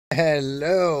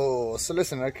Hello. So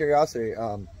listen, out of curiosity,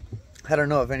 I don't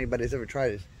know if anybody's ever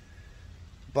tried this,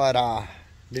 but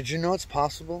did you know it's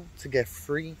possible to get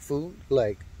free food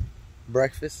like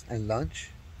breakfast and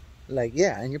lunch? Like,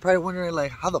 yeah, and you're probably wondering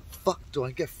like, how the fuck do I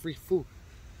get free food?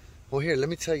 Well, here, let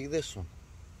me tell you this one.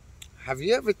 Have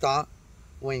you ever thought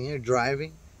when you're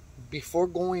driving, before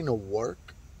going to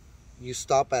work, you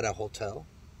stop at a hotel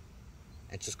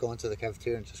and just go into the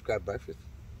cafeteria and just grab breakfast?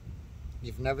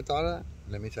 You've never thought of that?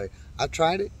 Let me tell you. I've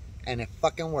tried it, and it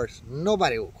fucking works.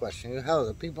 Nobody will question you. Hell,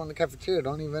 the people in the cafeteria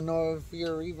don't even know if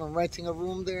you're even renting a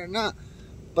room there or not.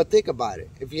 But think about it.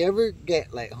 If you ever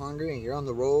get, like, hungry and you're on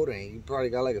the road and you probably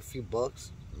got, like, a few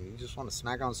bucks, and you just want to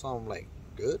snack on something, like,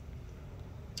 good,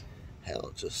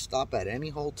 hell, just stop at any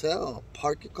hotel,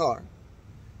 park your car,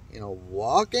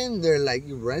 walk in there like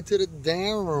you rented a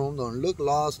damn room. Don't look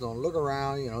lost. Don't look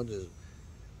around, just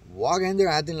walk in there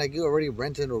acting like you already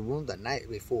rented a room the night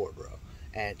before, bro.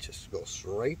 And just go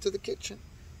straight to the kitchen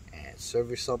and serve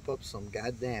yourself up some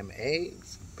goddamn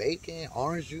eggs, bacon,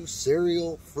 orange juice,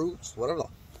 cereal, fruits, whatever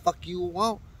the fuck you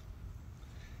want.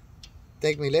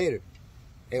 Thank me later.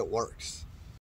 It works.